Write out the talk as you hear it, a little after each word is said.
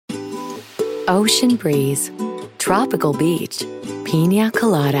Ocean breeze, tropical beach, pina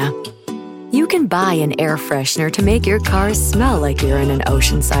colada. You can buy an air freshener to make your car smell like you're in an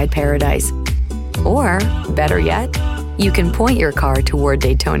oceanside paradise. Or, better yet, you can point your car toward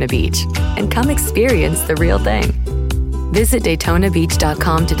Daytona Beach and come experience the real thing. Visit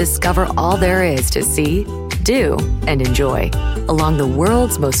DaytonaBeach.com to discover all there is to see, do, and enjoy along the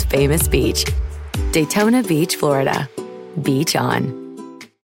world's most famous beach. Daytona Beach, Florida. Beach on.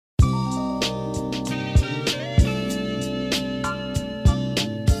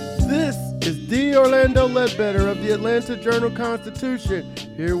 This is D. Orlando Ledbetter of the Atlanta Journal-Constitution,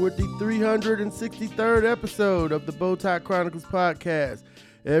 here with the 363rd episode of the Bowtie Chronicles podcast.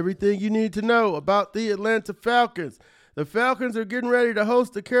 Everything you need to know about the Atlanta Falcons. The Falcons are getting ready to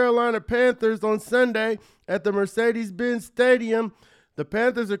host the Carolina Panthers on Sunday at the Mercedes-Benz Stadium. The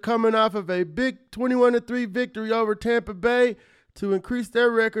Panthers are coming off of a big 21-3 victory over Tampa Bay to increase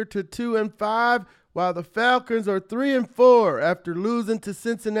their record to 2-5, while the Falcons are 3-4 after losing to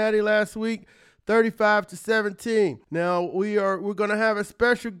Cincinnati last week, 35-17. Now we're going to have a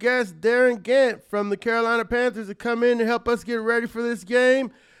special guest, Darren Gant from the Carolina Panthers, to come in and help us get ready for this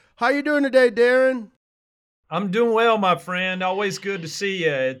game. How you doing today, Darren? I'm doing well, my friend. Always good to see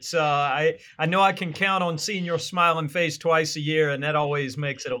you. It's I know I can count on seeing your smiling face twice a year, and that always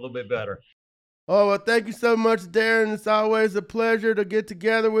makes it a little bit better. Oh, well, thank you so much, Darren. It's always a pleasure to get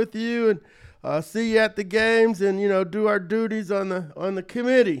together with you and see you at the games and, do our duties on the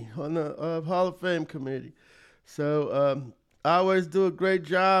committee, on the Hall of Fame committee. So I always do a great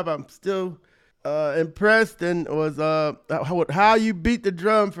job. I'm still impressed and was how you beat the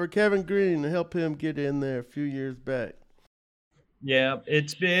drum for Kevin Green to help him get in there a few years back. Yeah,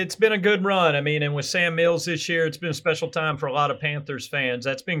 it's been a good run. I mean, and with Sam Mills this year, it's been a special time for a lot of Panthers fans.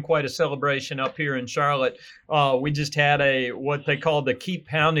 That's been quite a celebration up here in Charlotte. We just had what they call the Keep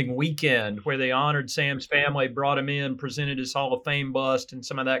Pounding weekend, where they honored Sam's family, brought him in, presented his Hall of Fame bust, and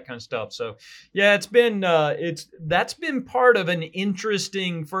some of that kind of stuff. So, yeah, that's been part of an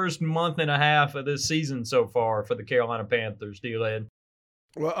interesting first month and a half of this season so far for the Carolina Panthers, D-Led.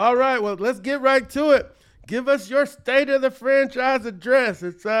 Well, all right. Well, let's get right to it. Give us your state of the franchise address.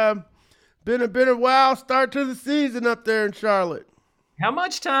 It's been a wild start to the season up there in Charlotte. How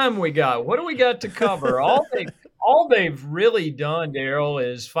much time we got? What do we got to cover? All they've really done, Daryl,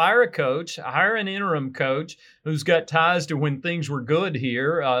 is fire a coach, hire an interim coach who's got ties to when things were good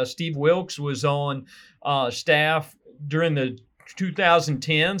here. Steve Wilkes was on staff during the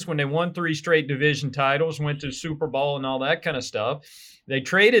 2010s when they won 3 straight division titles, went to Super Bowl and all that kind of stuff. They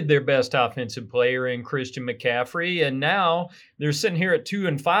traded their best offensive player in Christian McCaffrey, and now they're sitting here at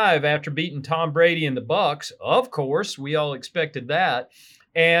 2-5 after beating Tom Brady and the Bucs. Of course, we all expected that.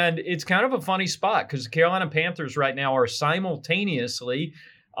 And it's kind of a funny spot because the Carolina Panthers right now are simultaneously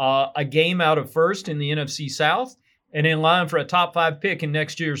a game out of first in the NFC South and in line for a top 5 pick in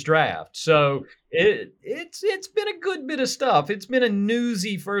next year's draft. So it's been a good bit of stuff. It's been a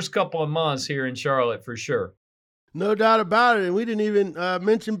newsy first couple of months here in Charlotte for sure. No doubt about it. And we didn't even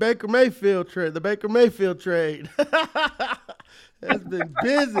mention the Baker Mayfield trade. That's been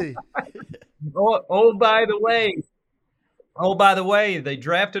busy. Oh, by the way, they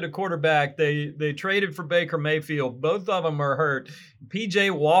drafted a quarterback. They traded for Baker Mayfield. Both of them are hurt.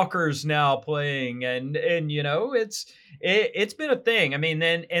 PJ Walker's now playing, and it's been a thing. I mean,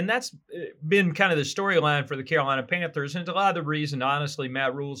 and that's been kind of the storyline for the Carolina Panthers. And a lot of the reason, honestly,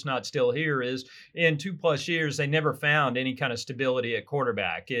 Matt Rule's not still here is in 2+ years, they never found any kind of stability at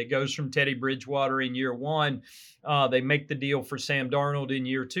quarterback. It goes from Teddy Bridgewater in year 1. They make the deal for Sam Darnold in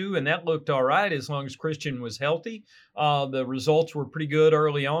year 2, and that looked all right as long as Christian was healthy. The results were pretty good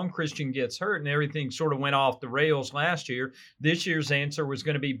early on. Christian gets hurt, and everything sort of went off the rails last year. This year's answer was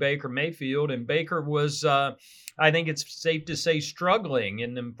going to be Baker Mayfield, and Baker was, I think it's safe to say, struggling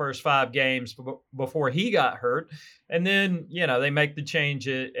in the first 5 games before he got hurt. And then, they make the change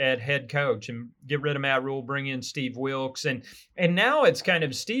at head coach and get rid of Matt Rule, bring in Steve Wilkes. And now it's kind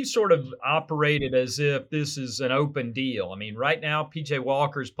of Steve sort of operated as if this is an open deal. I mean, right now, PJ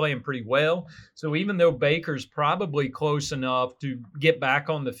Walker's playing pretty well. So even though Baker's probably close enough to get back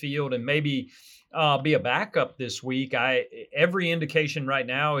on the field and maybe be a backup this week, every indication right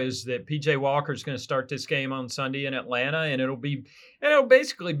now is that PJ Walker's going to start this game on Sunday in Atlanta, and it'll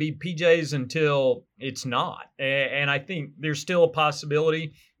basically be PJ's until it's not. And I think there's still a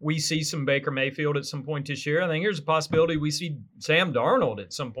possibility we see some Baker Mayfield at some point this year. I think there's a possibility we see Sam Darnold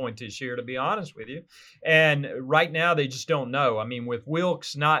at some point this year, to be honest with you. And right now they just don't know. I mean, with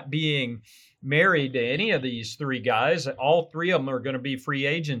Wilkes not being married to any of these three guys. All three of them are going to be free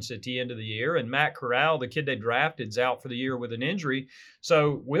agents at the end of the year. And Matt Corral, the kid they drafted, is out for the year with an injury.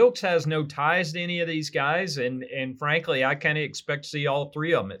 So Wilkes has no ties to any of these guys. And frankly, I kind of expect to see all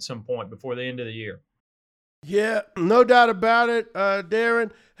three of them at some point before the end of the year. Yeah, no doubt about it,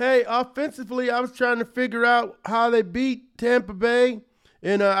 Darren. Hey, offensively, I was trying to figure out how they beat Tampa Bay.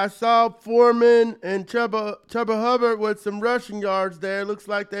 And I saw Foreman and Chuba Hubbard with some rushing yards there. Looks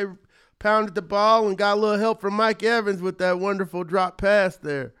like they pounded the ball and got a little help from Mike Evans with that wonderful drop pass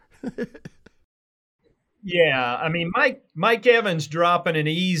there. Yeah, I mean, Mike Evans dropping an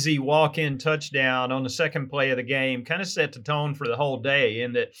easy walk-in touchdown on the second play of the game kind of set the tone for the whole day,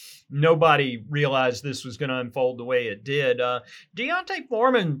 in that nobody realized this was going to unfold the way it did. Deontay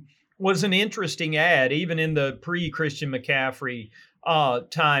Foreman was an interesting ad, even in the pre-Christian McCaffrey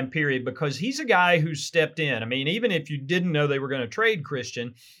time period, because he's a guy who stepped in. I mean, even if you didn't know they were going to trade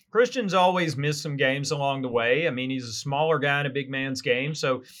Christian's always missed some games along the way. I mean, he's a smaller guy in a big man's game,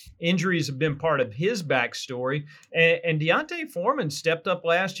 so injuries have been part of his backstory. And Deontay Foreman stepped up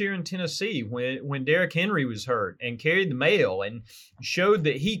last year in Tennessee when Derrick Henry was hurt and carried the mail and showed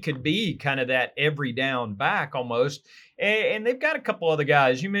that he could be kind of that every down back almost. And they've got a couple other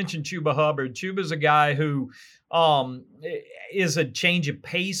guys. You mentioned Chuba Hubbard. Chuba's a guy who is a change of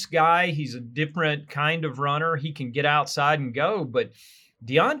pace guy. He's a different kind of runner. He can get outside and go, but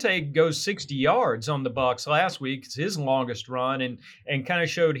Deontay goes 60 yards on the Bucs last week. It's his longest run, and kind of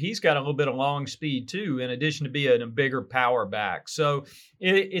showed he's got a little bit of long speed too, in addition to being a bigger power back. So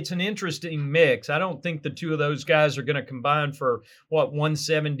it's an interesting mix. I don't think the two of those guys are going to combine for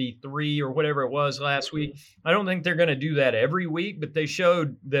 173 or whatever it was last week. I don't think they're going to do that every week, but they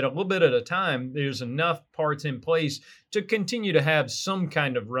showed that a little bit at a time, there's enough parts in place to continue to have some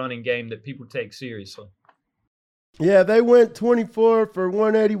kind of running game that people take seriously. Yeah, they went 24 for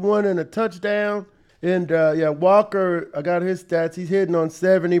 181 and a touchdown. And, Walker, I got his stats. He's hitting on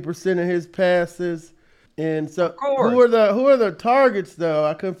 70% of his passes. And so who are the targets, though?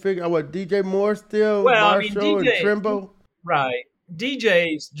 I couldn't figure out what, DJ Moore still, Marshall, and Trimble? Right.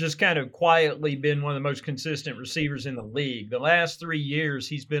 DJ's just kind of quietly been one of the most consistent receivers in the league. The last 3 years,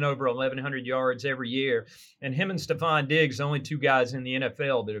 he's been over 1,100 yards every year. And him and Stephon Diggs, the only two guys in the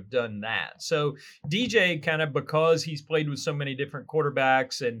NFL that have done that. So DJ, kind of because he's played with so many different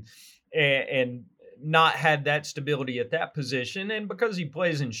quarterbacks and not had that stability at that position, and because he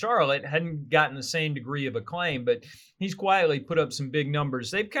plays in Charlotte, hadn't gotten the same degree of acclaim, but he's quietly put up some big numbers.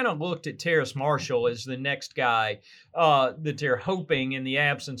 They've kind of looked at Terrace Marshall as the next guy that they're hoping in the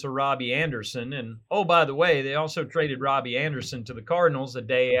absence of Robbie Anderson. And, oh, by the way, they also traded Robbie Anderson to the Cardinals the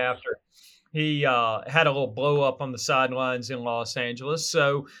day after he had a little blow up on the sidelines in Los Angeles.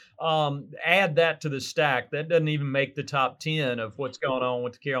 So add that to the stack. That doesn't even make the top 10 of what's going on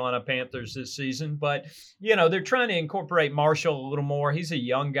with the Carolina Panthers this season. But, they're trying to incorporate Marshall a little more. He's a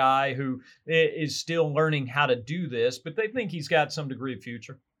young guy who is still learning how to do this, but they think he's got some degree of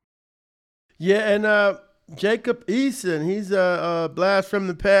future. Yeah, and Jacob Eason, he's a blast from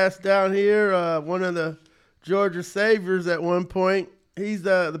the past down here, one of the Georgia Saviors at one point. He's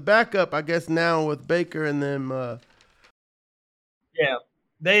the backup, I guess, now with Baker and them. Yeah,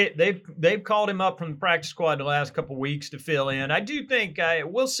 they've called him up from the practice squad the last couple of weeks to fill in. I do think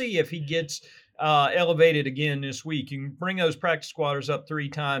we'll see if he gets elevated again this week. You can bring those practice squatters up 3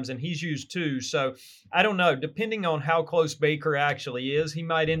 times, and he's used 2. So I don't know. Depending on how close Baker actually is, he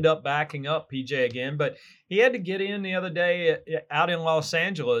might end up backing up PJ again. But he had to get in the other day out in Los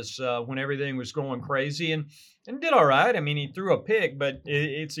Angeles when everything was going crazy and did all right. I mean, he threw a pick, but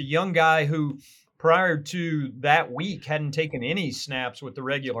it's a young guy who prior to that week hadn't taken any snaps with the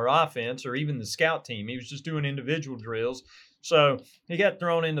regular offense or even the scout team. He was just doing individual drills. So he got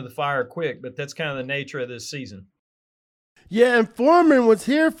thrown into the fire quick, but that's kind of the nature of this season. Yeah, and Foreman was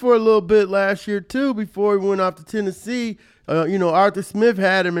here for a little bit last year, too, before he went off to Tennessee. Arthur Smith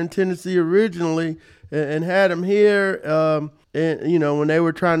had him in Tennessee originally and had him here. And, when they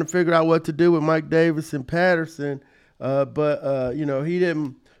were trying to figure out what to do with Mike Davis and Patterson. But he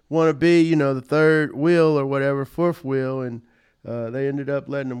didn't want to be, the third wheel or whatever, fourth wheel, and they ended up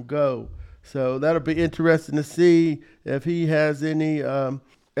letting him go. So that'll be interesting to see if he has any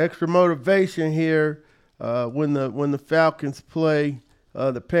extra motivation here when the Falcons play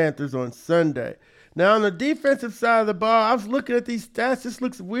the Panthers on Sunday. Now, on the defensive side of the ball, I was looking at these stats. This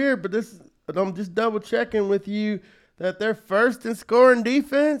looks weird, but I'm just double-checking with you that they're first in scoring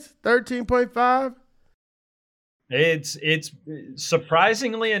defense, 13.5. It's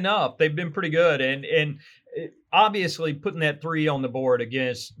surprisingly enough, they've been pretty good. And obviously putting that 3 on the board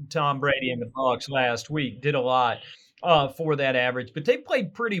against Tom Brady and the Bucs last week did a lot. for that average, but they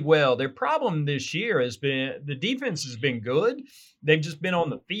played pretty well. Their problem this year has been the defense has been good. They've just been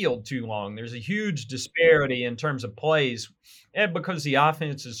on the field too long. There's a huge disparity in terms of plays, and because the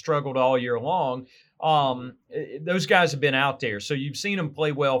offense has struggled all year long, those guys have been out there. So you've seen them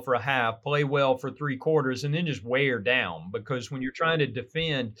play well for a half, play well for three quarters, and then just wear down, because when you're trying to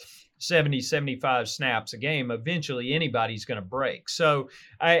defend 70, 75 snaps a game, eventually anybody's going to break. So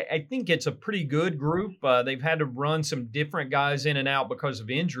I think it's a pretty good group. They've had to run some different guys in and out because of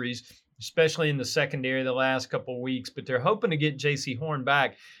injuries, especially in the secondary the last couple of weeks, but they're hoping to get J.C. Horn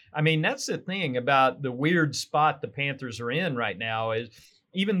back. I mean, that's the thing about the weird spot the Panthers are in right now is,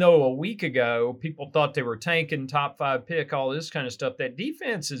 even though a week ago people thought they were tanking, top 5 pick, all this kind of stuff, that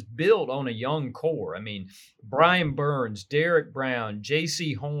defense is built on a young core. I mean, Brian Burns, Derek Brown,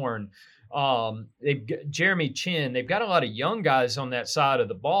 J.C. Horn, they've got Jeremy Chin. They've got a lot of young guys on that side of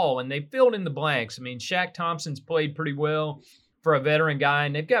the ball, and they filled in the blanks. I mean, Shaq Thompson's played pretty well for a veteran guy,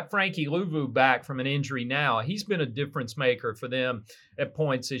 and they've got Frankie Louvu back from an injury now. He's been a difference maker for them at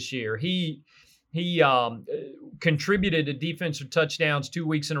points this year. He contributed to defensive touchdowns 2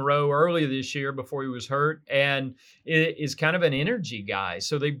 weeks in a row earlier this year before he was hurt, and is kind of an energy guy.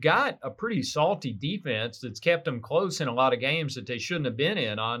 So they've got a pretty salty defense that's kept them close in a lot of games that they shouldn't have been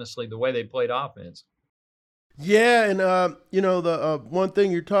in, honestly, the way they played offense. Yeah, and the one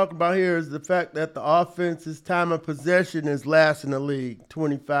thing you're talking about here is the fact that the offense's time of possession is last in the league,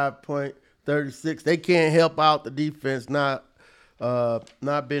 25.36. They can't help out the defense not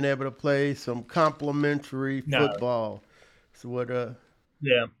being able to play some complementary football. So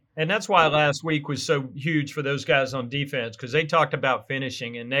yeah. And that's why last week was so huge for those guys on defense, because they talked about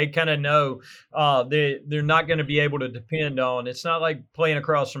finishing, and they kind of know they're not going to be able to depend on. It's not like playing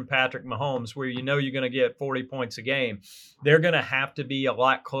across from Patrick Mahomes where you know you're going to get 40 points a game. They're going to have to be a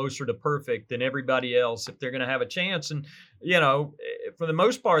lot closer to perfect than everybody else if they're going to have a chance. And, for the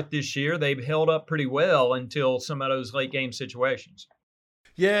most part this year, they've held up pretty well until some of those late game situations.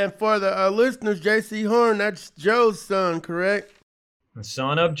 Yeah, and for the listeners, J.C. Horn, that's Joe's son, correct? The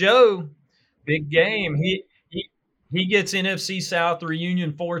son of Joe, big game. He gets NFC South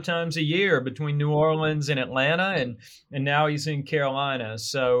reunion 4 times a year between New Orleans and Atlanta, and now he's in Carolina.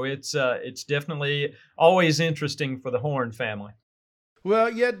 So it's definitely always interesting for the Horn family. Well,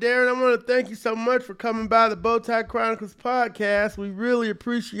 yeah, Darren, I want to thank you so much for coming by the Bowtie Chronicles podcast. We really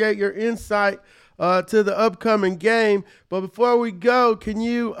appreciate your insight to the upcoming game. But before we go, can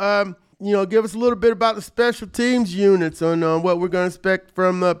you give us a little bit about the special teams units on what we're going to expect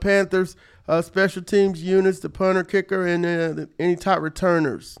from the Panthers special teams units, the punter, kicker, and any top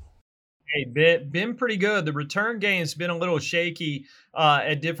returners? Hey, been pretty good. The return game's been a little shaky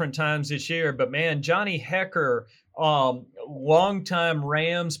at different times this year, but man, Johnny Hecker, longtime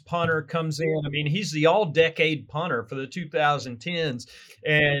Rams punter, comes in. I mean, he's the all-decade punter for the 2010s,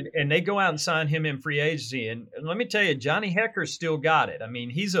 and they go out and sign him in free agency. And let me tell you, Johnny Hecker's still got it. I mean,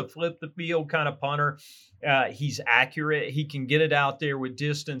 he's a flip-the-field kind of punter. He's accurate. He can get it out there with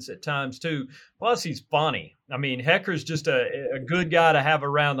distance at times, too. Plus, he's funny. I mean, Hecker's just a good guy to have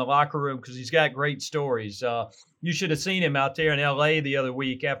around the locker room because he's got great stories. You should have seen him out there in L.A. the other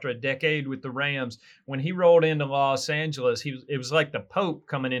week after a decade with the Rams. When he rolled into Los Angeles, it was like the Pope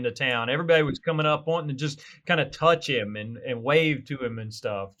coming into town. Everybody was coming up wanting to just kind of touch him and wave to him and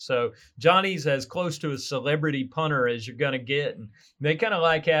stuff. So Johnny's as close to a celebrity punter as you're going to get, and they kind of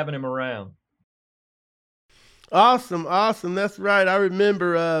like having him around. Awesome. That's right. I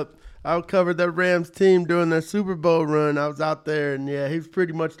remember I covered that Rams team during their Super Bowl run. I was out there, and yeah, he's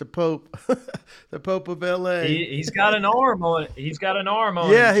pretty much the Pope, the Pope of L.A. He's got an arm on it.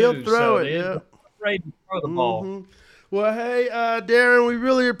 Yeah, him he'll too, throw it. Yeah, afraid to throw the ball. Well, hey, Darren, we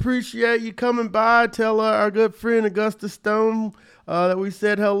really appreciate you coming by. Tell our good friend Augusta Stone that we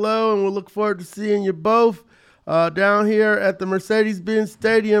said hello, and we'll look forward to seeing you both down here at the Mercedes-Benz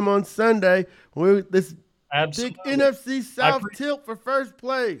Stadium on Sunday. Absolutely. Big NFC South tilt for first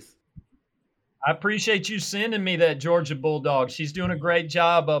place. I appreciate you sending me that Georgia Bulldog. She's doing a great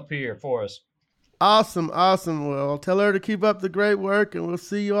job up here for us. Awesome. Well, tell her to keep up the great work, and we'll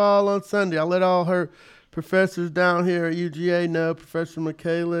see you all on Sunday. I'll let all her professors down here at UGA know, Professor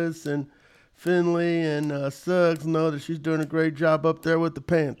Michaelis and Finley and Suggs, know that she's doing a great job up there with the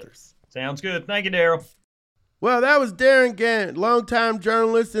Panthers. Sounds good. Thank you, Daryl. Well, that was Darren Gant, longtime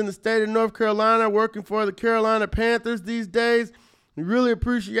journalist in the state of North Carolina, working for the Carolina Panthers these days. We really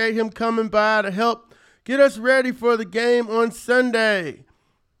appreciate him coming by to help get us ready for the game on Sunday.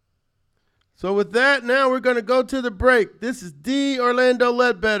 So with that, now we're going to go to the break. This is D. Orlando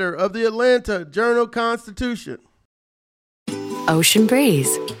Ledbetter of the Atlanta Journal-Constitution. Ocean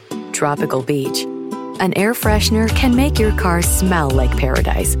breeze, tropical beach, an air freshener can make your car smell like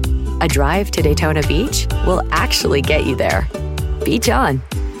paradise. A drive to Daytona Beach will actually get you there. Beach on.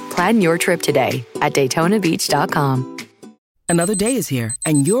 Plan your trip today at DaytonaBeach.com. Another day is here,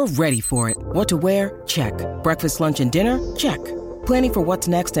 and you're ready for it. What to wear? Check. Breakfast, lunch, and dinner? Check. Planning for what's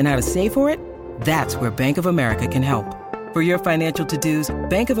next and how to save for it? That's where Bank of America can help. For your financial to-dos,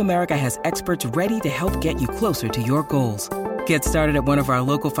 Bank of America has experts ready to help get you closer to your goals. Get started at one of our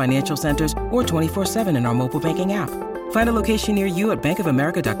local financial centers or 24/7 in our mobile banking app. Find a location near you at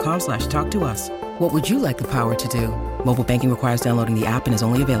bankofamerica.com/talktous. What would you like the power to do? Mobile banking requires downloading the app and is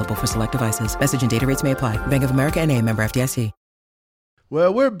only available for select devices. Message and data rates may apply. Bank of America N.A., member FDIC.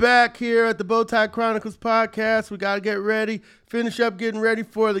 Well, we're back here at the Bowtie Chronicles podcast. We got to get ready, finish up getting ready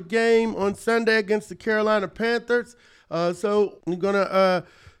for the game on Sunday against the Carolina Panthers. So we're going to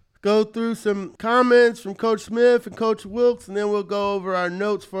go through some comments from Coach Smith and Coach Wilkes, and then we'll go over our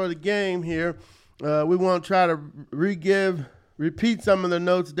notes for the game here. We won't try to repeat some of the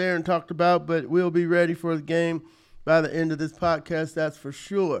notes Darren talked about, but we'll be ready for the game by the end of this podcast, that's for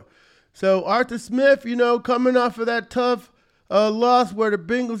sure. So Arthur Smith, coming off of that tough loss where the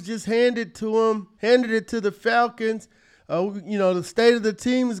Bengals just handed it to the Falcons. The state of the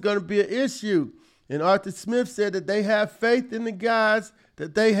team is going to be an issue. And Arthur Smith said that they have faith in the guys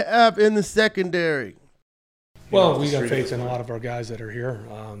that they have in the secondary. Well, we got faith in a lot of our guys that are here.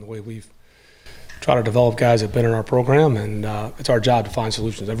 The way we've tried to develop guys that have been in our program, and it's our job to find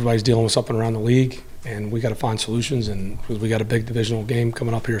solutions. Everybody's dealing with something around the league, and we got to find solutions, and we got a big divisional game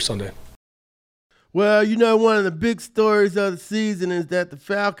coming up here Sunday. Well, one of the big stories of the season is that the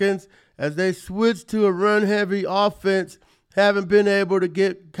Falcons, as they switch to a run-heavy offense, haven't been able to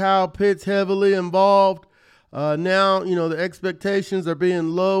get Kyle Pitts heavily involved. Now, the expectations are being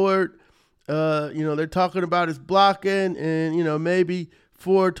lowered. They're talking about his blocking and, maybe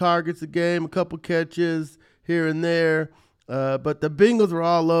 4 targets a game, a couple catches here and there. But the Bengals were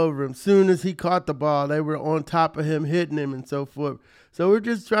all over him. Soon as he caught the ball, they were on top of him, hitting him and so forth. So we're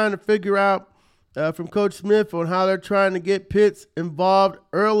just trying to figure out from Coach Smith on how they're trying to get Pitts involved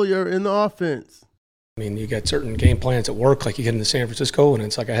earlier in the offense. I mean, you got certain game plans at work, like you get into San Francisco, and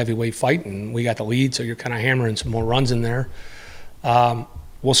it's like a heavyweight fight, and we got the lead, so you're kind of hammering some more runs in there.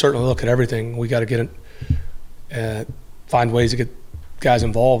 We'll certainly look at everything. We got to get find ways to get guys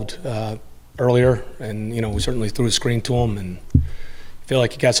involved earlier, and we certainly threw a screen to them and feel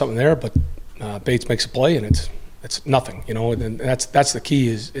like you got something there, but Bates makes a play, and it's nothing, and that's the key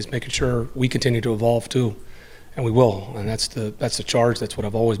is making sure we continue to evolve too, and we will, and that's the charge. That's what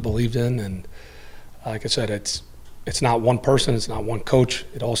I've always believed in, and like I said, it's not one person, it's not one coach.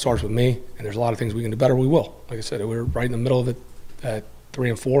 It all starts with me, and there's a lot of things we can do better. We will. Like I said, we're right in the middle of it at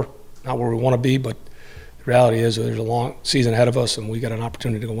 3-4, not where we want to be, but the reality is there's a long season ahead of us, and we got an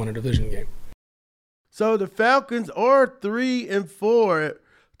opportunity to go win a division game. So the Falcons are 3-4,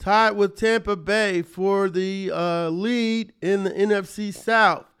 tied with Tampa Bay for the lead in the NFC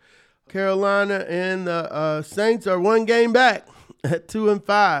South. Carolina and the Saints are 1 game back at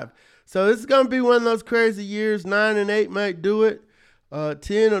 2-5. So this is going to be one of those crazy years. 9-8 might do it.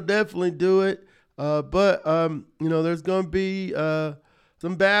 10 will definitely do it. But there's going to be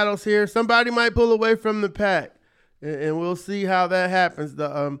some battles here. Somebody might pull away from the pack, and we'll see how that happens.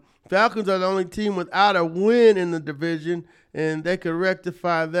 The Falcons are the only team without a win in the division, and they could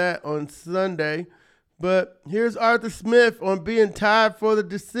rectify that on Sunday. But here's Arthur Smith on being tied for the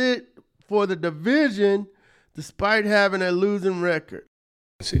division despite having a losing record.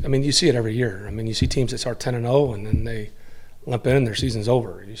 You see it every year. You see teams that start 10-0 and then they limp in and their season's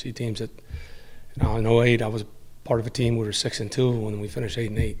over. You see teams that, in 2008, I was part of a team we were 6-2 when we finished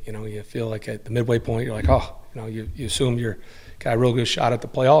 8-8. You feel like at the midway point, you're like, you assume you're got a real good shot at the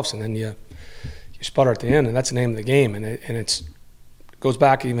playoffs, and then you sputter at the end, and that's the name of the game. And it goes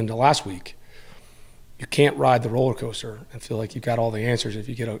back even to last week. You can't ride the roller coaster and feel like you've got all the answers if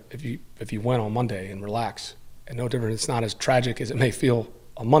you win on Monday and relax. And no different. It's not as tragic as it may feel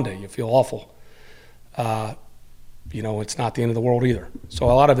on Monday. You feel awful. It's not the end of the world either. So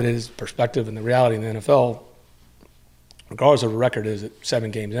a lot of it is perspective, and the reality in the NFL, regardless of the record, is at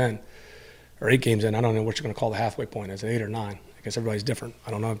 7 games in or 8 games in. I don't know what you're going to call the halfway point. Is it 8 or 9? I guess everybody's different.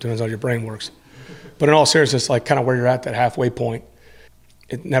 I don't know. It depends on how your brain works. But in all seriousness, like kind of where you're at, that halfway point,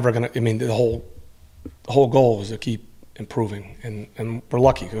 it's never going to – the whole goal is to keep improving. And we're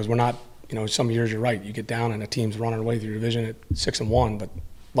lucky because we're not – some years you're right. You get down and a team's running away through your division at 6-1, but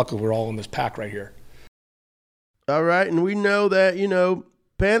luckily we're all in this pack right here. All right, and we know that,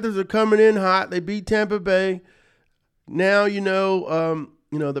 Panthers are coming in hot. They beat Tampa Bay. Now,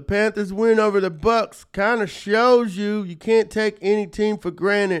 the Panthers win over the Bucs kind of shows you can't take any team for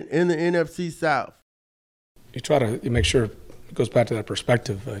granted in the NFC South. try to make sure it goes back to that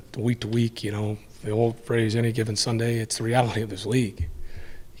perspective, week to week. The old phrase, any given Sunday, it's the reality of this league.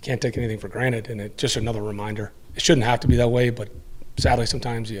 You can't take anything for granted, and it's just another reminder. It shouldn't have to be that way, but sadly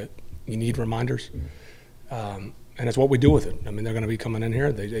sometimes you need reminders. And it's what we do with it. I mean, they're going to be coming in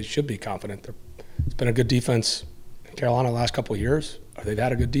here. They should be confident. It's been a good defense in Carolina the last couple of years. They've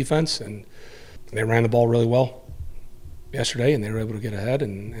had a good defense, and they ran the ball really well yesterday, and they were able to get ahead,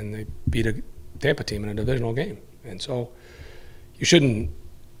 and they beat a Tampa team in a divisional game. And so you shouldn't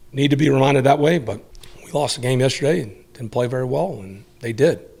need to be reminded that way, but we lost the game yesterday and didn't play very well, and they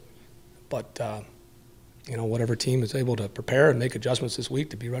did. But, whatever team is able to prepare and make adjustments this week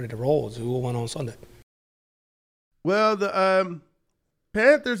to be ready to roll is who will win on Sunday. Well, the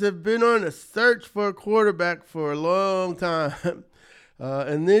Panthers have been on a search for a quarterback for a long time,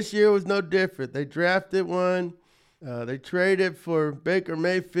 and this year was no different. They drafted one. They traded for Baker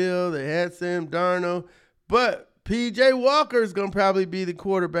Mayfield. They had Sam Darnold. But P.J. Walker is going to probably be the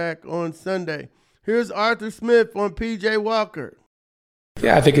quarterback on Sunday. Here's Arthur Smith on P.J. Walker.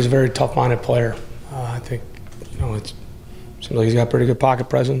 Yeah, I think he's a very tough-minded player. I think, it seems like he's got pretty good pocket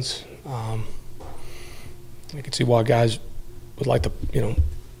presence. You can see why guys would like to,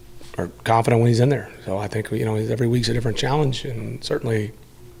 are confident when he's in there. So I think, every week's a different challenge, and certainly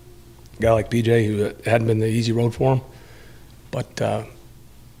a guy like PJ who hadn't been the easy road for him. But,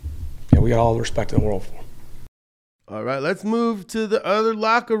 we got all the respect in the world for him. All right, let's move to the other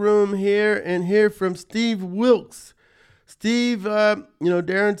locker room here and hear from Steve Wilks. Steve,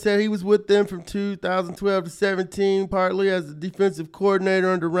 Darren said he was with them from 2012 to 17, partly as a defensive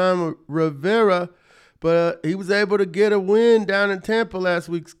coordinator under Ron Rivera, but he was able to get a win down in Tampa last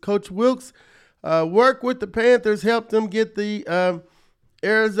week. Coach Wilks worked with the Panthers, helped them get the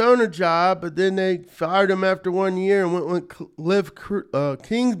Arizona job, but then they fired him after 1 year and went with Cliff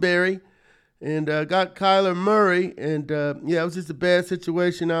Kingsbury and got Kyler Murray. And, it was just a bad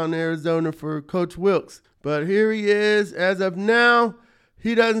situation out in Arizona for Coach Wilks. But here he is. As of now,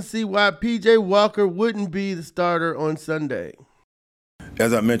 he doesn't see why P.J. Walker wouldn't be the starter on Sunday.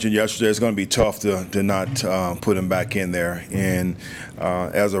 As I mentioned yesterday, it's going to be tough to not put him back in there. And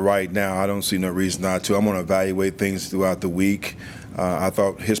as of right now, I don't see no reason not to. I'm going to evaluate things throughout the week. I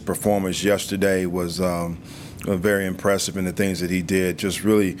thought his performance yesterday was very impressive in the things that he did, just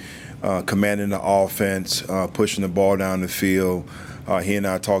really commanding the offense, pushing the ball down the field. He and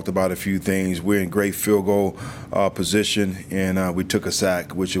I talked about a few things. We're in great field goal position, and we took a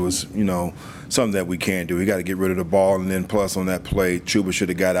sack, which was, something that we can't do. We got to get rid of the ball, and then plus on that play, Chuba should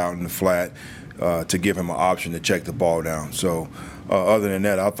have got out in the flat to give him an option to check the ball down. So other than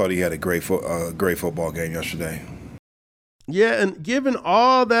that, I thought he had a great football game yesterday. Yeah, and given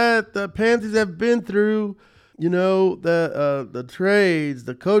all that the Panthers have been through, the trades,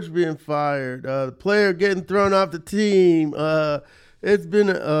 the coach being fired, the player getting thrown off the team, it's been,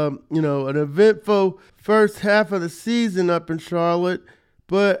 an eventful first half of the season up in Charlotte,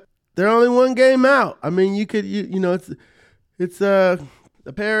 but they're only one game out. I mean, it's the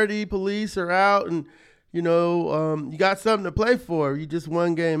parity police are out, and you got something to play for. You just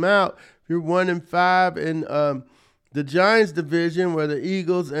one game out. You're 1-5 in the Giants division, where the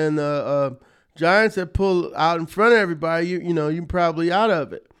Eagles and the Giants have pulled out in front of everybody. You're probably out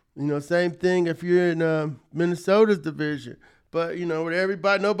of it. Same thing if you're in Minnesota's division. But, with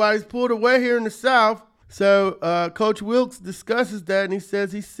everybody, nobody's pulled away here in the South. So Coach Wilks discusses that, and he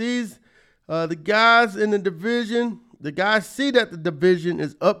says he sees the guys in the division. The guys see that the division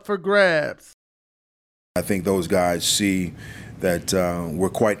is up for grabs. I think those guys see that we're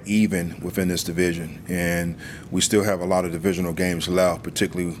quite even within this division, and we still have a lot of divisional games left,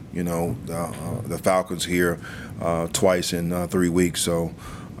 particularly, the Falcons here twice in 3 weeks. So,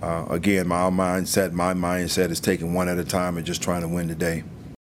 again, my mindset is taking one at a time and just trying to win today.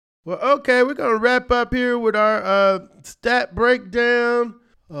 Well, okay, we're going to wrap up here with our stat breakdown,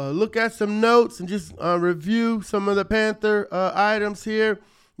 look at some notes, and just review some of the Panther items here.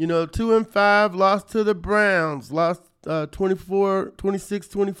 2-5, lost to the Browns, lost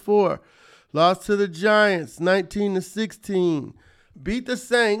 26-24, lost to the Giants 19-16, beat the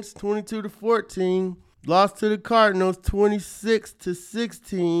Saints 22-14, lost to the Cardinals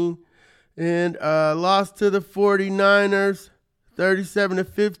 26-16, and lost to the 49ers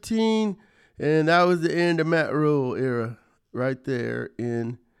 37-15, and that was the end of Matt Rule era right there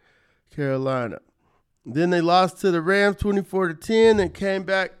in Carolina. Then they lost to the Rams 24-10 and came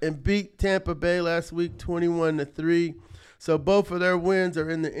back and beat Tampa Bay last week 21-3. So both of their wins are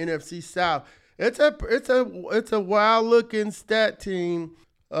in the NFC South. It's a wild looking stat team.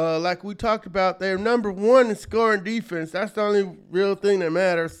 Like we talked about, they're number one in scoring defense. That's the only real thing that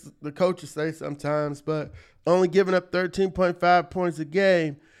matters, the coaches say sometimes, but only giving up 13.5 points a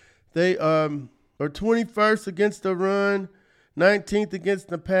game. They are 21st against the run, 19th against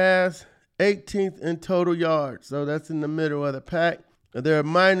the pass, 18th in total yards. So that's in the middle of the pack. They're a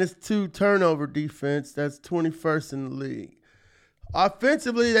 -2 turnover defense. That's 21st in the league.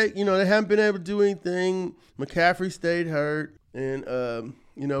 Offensively, they haven't been able to do anything. McCaffrey stayed hurt. And,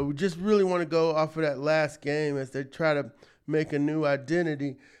 we just really want to go off of that last game as they try to make a new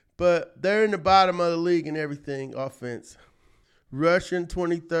identity. But they're in the bottom of the league in everything offense. Rushing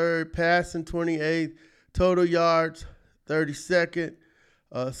 23rd, passing 28th, total yards 32nd,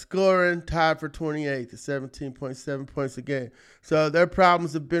 scoring tied for 28th at 17.7 points a game. So their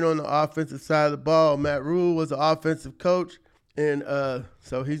problems have been on the offensive side of the ball. Matt Rule was an offensive coach, and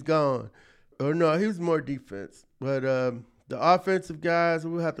so he's gone. Or no, he was more defense. But the offensive guys,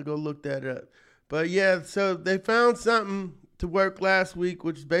 we'll have to go look that up. But yeah, so they found something to work last week,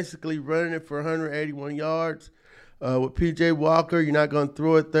 which is basically running it for 181 yards. With P.J. Walker, you're not going to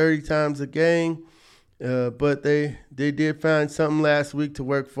throw it 30 times a game. But they did find something last week to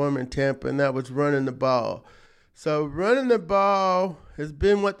work for them in Tampa, and that was running the ball. So running the ball has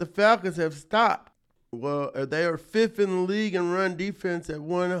been what the Falcons have stopped. Well, they are 5th in the league in run defense at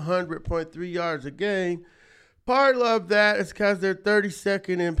 100.3 yards a game. Part of that is because they're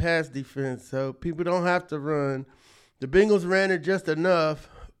 32nd in pass defense, so people don't have to run. The Bengals ran it just enough,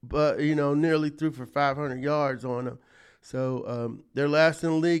 but, nearly threw for 500 yards on them. So they're last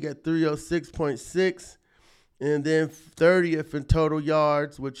in the league at 306.6, and then 30th in total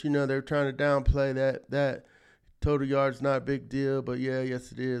yards, which, they're trying to downplay that total yards not a big deal, but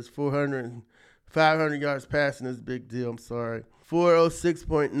yes it is. 500 yards passing is a big deal, I'm sorry.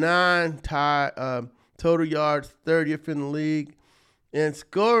 406.9 tie total yards, 30th in the league, and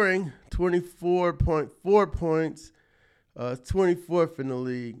scoring 24.4 points, 24th in the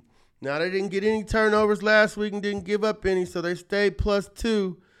league. Now, they didn't get any turnovers last week and didn't give up any, so they stayed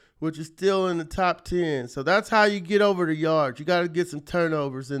 +2, which is still in the top 10. So that's how you get over the yards. You got to get some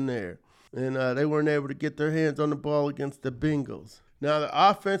turnovers in there. And they weren't able to get their hands on the ball against the Bengals. Now, the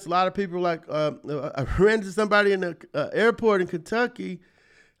offense, a lot of people I ran into somebody in the airport in Kentucky.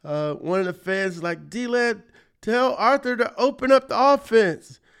 One of the fans was like, D-Led, tell Arthur to open up the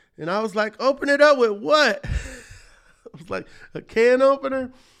offense. And I was like, open it up with what? I was like, a can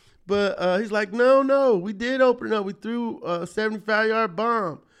opener? But he's like, no, we did open it up. We threw a 75-yard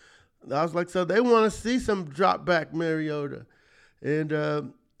bomb. I was like, so they want to see some drop back Mariota.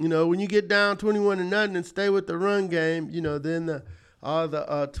 And, when you get down 21-0 and stay with the run game, then all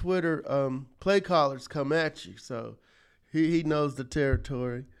the Twitter play callers come at you. So he knows the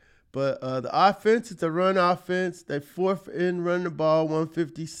territory. But the offense, it's a run offense. They 4th in running the ball,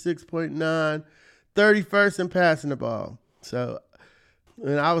 156.9, 31st in passing the ball. So,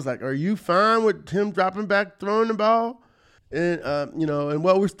 and I was like, are you fine with him dropping back, throwing the ball? And, and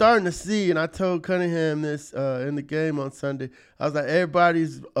what we're starting to see, and I told Cunningham this in the game on Sunday, I was like,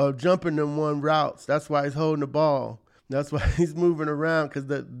 everybody's jumping them one routes. That's why he's holding the ball. That's why he's moving around, because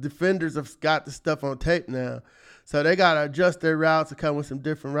the defenders have got the stuff on tape now. So they got to adjust their routes and come with some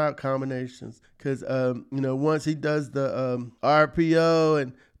different route combinations. Because, once he does the RPO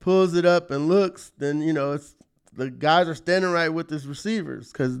and pulls it up and looks, then, it's the guys are standing right with his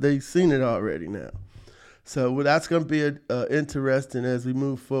receivers because they've seen it already now. So that's going to be interesting as we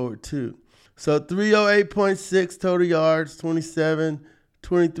move forward, too. So 308.6 total yards, 27,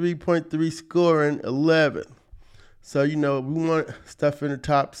 23.3 scoring, 11. So, we want stuff in the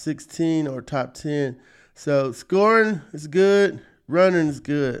top 16 or top 10. So scoring is good, running is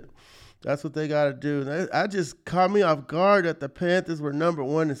good. That's what they got to do. I just caught me off guard that the Panthers were number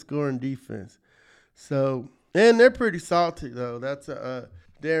 1 in scoring defense. So, and they're pretty salty, though. That's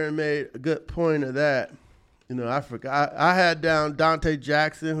Darren made a good point of that. I forgot. I had down Dante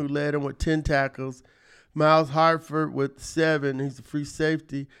Jackson, who led him with 10 tackles. Miles Hartford with 7. He's a free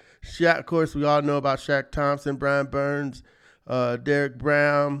safety. Shaq, of course, we all know about Shaq Thompson, Brian Burns, Derek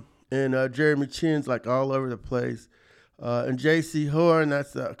Brown, and Jeremy Chin's like all over the place. And J.C. Horn,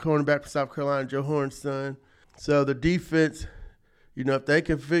 that's a cornerback from South Carolina, Joe Horn's son. So the defense, if they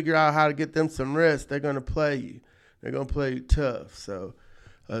can figure out how to get them some rest, they're going to play you. They're going to play you tough. So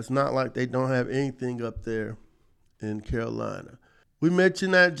it's not like they don't have anything up there in Carolina. We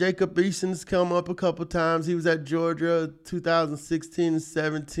mentioned that Jacob Eason's come up a couple times. He was at Georgia 2016 and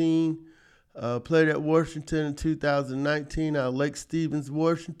 17. Played at Washington in 2019 out of Lake Stevens,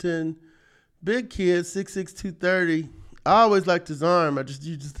 Washington. Big kid, 6'6", 230. I always liked his arm.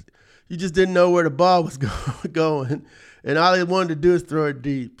 You you just didn't know where the ball was going. And all they wanted to do is throw it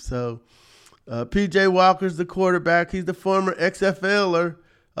deep. So P.J. Walker's the quarterback. He's the former XFLer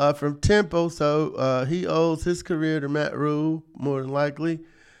from Temple, so he owes his career to Matt Rule, more than likely.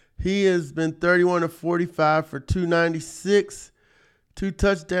 He has been 31 of 45 for 296, 2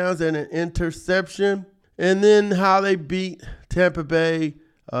 touchdowns and an interception. And then how they beat Tampa Bay,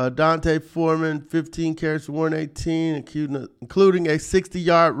 Dante Foreman, 15 carries for 118, including a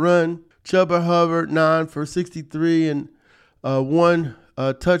 60-yard run. Chuba Hubbard, 9 for 63 and 1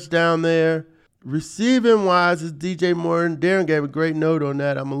 touchdown there. Receiving-wise is DJ Moore. Darren gave a great note on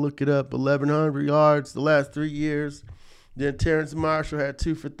that. I'm going to look it up. 1,100 yards the last 3 years. Then Terrence Marshall had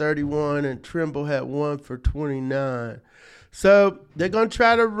 2 for 31, and Trimble had 1 for 29. So they're going to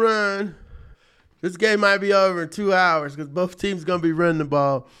try to run. This game might be over in 2 hours because both teams are going to be running the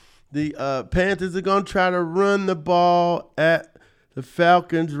ball. The Panthers are going to try to run the ball at the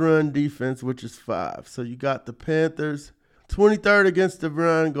Falcons' run defense, which is 5. So you got the Panthers 23rd against the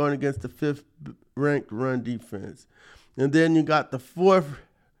run, going against the 5th-ranked run defense. And then you got the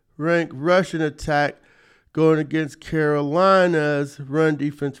 4th-ranked rushing attack going against Carolina's run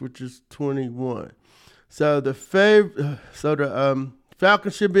defense, which is 21. So the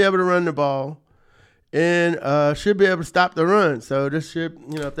Falcons should be able to run the ball and should be able to stop the run. So this should,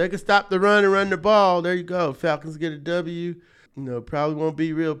 if they can stop the run and run the ball, there you go. Falcons get a W. Probably won't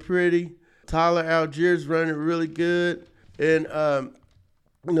be real pretty. Tyler Allgeier's running really good. And,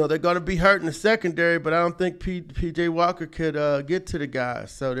 they're going to be hurt in the secondary, but I don't think P.J. Walker could get to the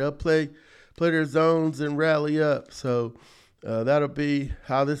guys. So they'll play their zones and rally up. So that'll be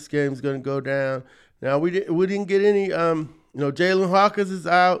how this game's going to go down. Now, we didn't get any, Jalen Hawkins is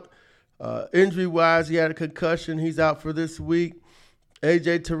out. Injury-wise, he had a concussion. He's out for this week.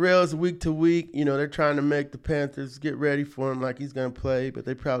 A.J. Terrell is week to week. They're trying to make the Panthers get ready for him like he's going to play, but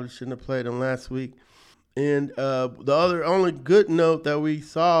they probably shouldn't have played him last week. And the only good note that we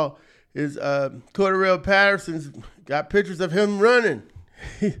saw is Cordarrelle Patterson's got pictures of him running.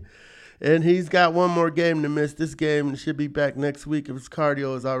 And he's got one more game to miss this game and should be back next week if his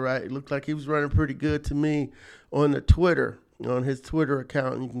cardio is all right. It looked like he was running pretty good to me on his Twitter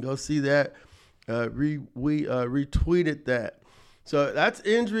account. And you can go see that. We retweeted that. So that's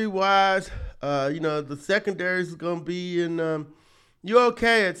injury-wise. The secondary is going to be in you're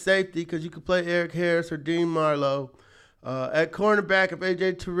okay at safety because you can play Eric Harris or Dean Marlowe. At cornerback, if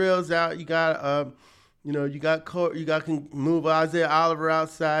A.J. Terrell's out, you got can move Isaiah Oliver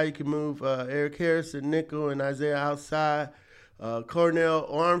outside. You can move Eric Harris and nickel and Isaiah outside. Cornell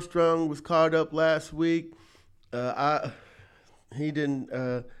Armstrong was called up last week. That didn't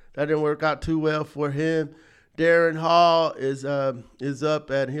work out too well for him. Darren Hall is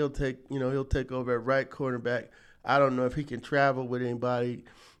up and he'll take over at right cornerback. I don't know if he can travel with anybody,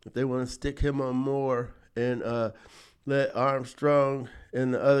 if they want to stick him on more and let Armstrong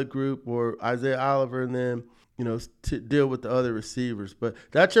and the other group or Isaiah Oliver and them, to deal with the other receivers. But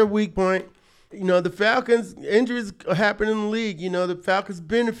that's your weak point. The Falcons, injuries happen in the league. The Falcons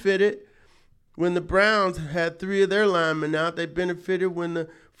benefited when the Browns had 3 of their linemen out. They benefited when the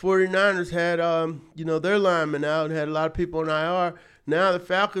 49ers had, their linemen out and had a lot of people on IR. Now the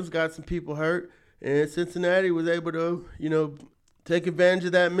Falcons got some people hurt. And Cincinnati was able to, take advantage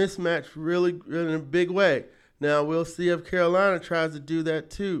of that mismatch really in a big way. Now, we'll see if Carolina tries to do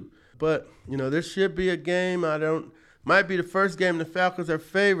that too. But, this should be a game. Might be the first game the Falcons are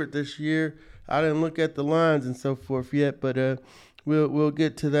favored this year. I didn't look at the lines and so forth yet, but we'll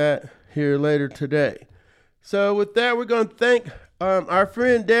get to that here later today. So with that, we're going to thank our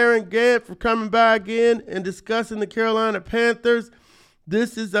friend Darren Gant for coming by again and discussing the Carolina Panthers.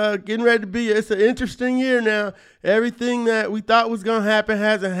 This is getting ready to be, it's an interesting year now. Everything that we thought was going to happen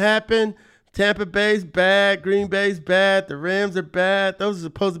hasn't happened. Tampa Bay's bad. Green Bay's bad. The Rams are bad. Those are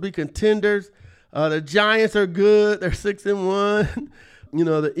supposed to be contenders. The Giants are good. They're 6-1.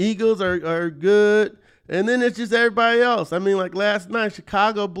 The Eagles are good. And then it's just everybody else. I mean, like last night,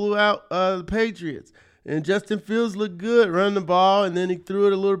 Chicago blew out the Patriots. And Justin Fields looked good, running the ball, and then he threw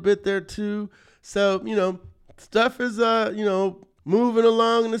it a little bit there too. So, stuff is, moving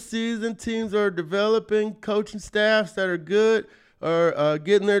along in the season. Teams are developing coaching staffs that are good or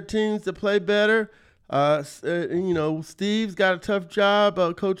getting their teams to play better. Steve's got a tough job.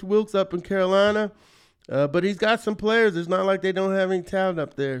 Coach Wilkes up in Carolina. But he's got some players. It's not like they don't have any talent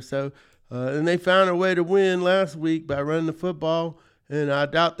up there. So, and they found a way to win last week by running the football. And I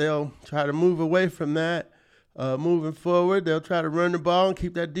doubt they'll try to move away from that. Moving forward, they'll try to run the ball and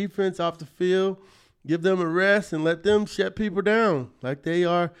keep that defense off the field. Give them a rest and let them shut people down like they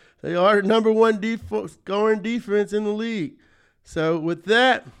are. They are the number 1 scoring defense in the league. So with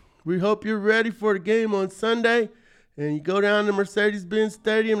that, We hope you're ready for the game on Sunday and you go down to Mercedes-Benz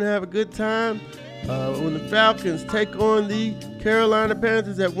Stadium and have a good time when the Falcons take on the Carolina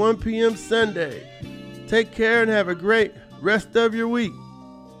Panthers at 1 p.m. Sunday. Take care and have a great rest of your week.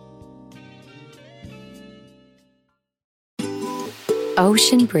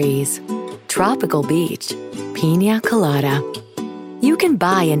 Ocean breeze, tropical beach, pina colada. You can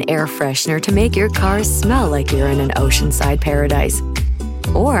buy an air freshener to make your car smell like you're in an oceanside paradise.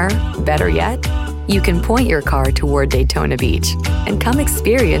 Or, better yet, you can point your car toward Daytona Beach and come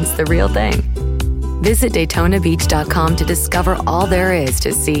experience the real thing. Visit DaytonaBeach.com to discover all there is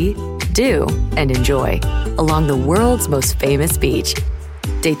to see, do, and enjoy along the world's most famous beach.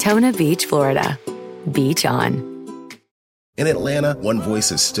 Daytona Beach, Florida. Beach on. In Atlanta, one voice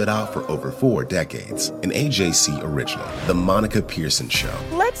has stood out for over 4 decades. An AJC original, The Monica Pearson Show.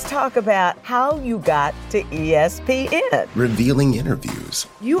 Let's talk about how you got to ESPN. Revealing interviews.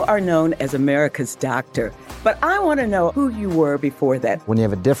 You are known as America's doctor, but I want to know who you were before that. When you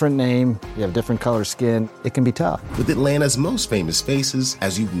have a different name, you have different color skin, it can be tough. With Atlanta's most famous faces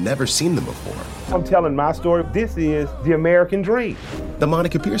as you've never seen them before. I'm telling my story. This is the American dream. The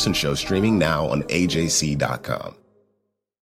Monica Pearson Show, streaming now on AJC.com.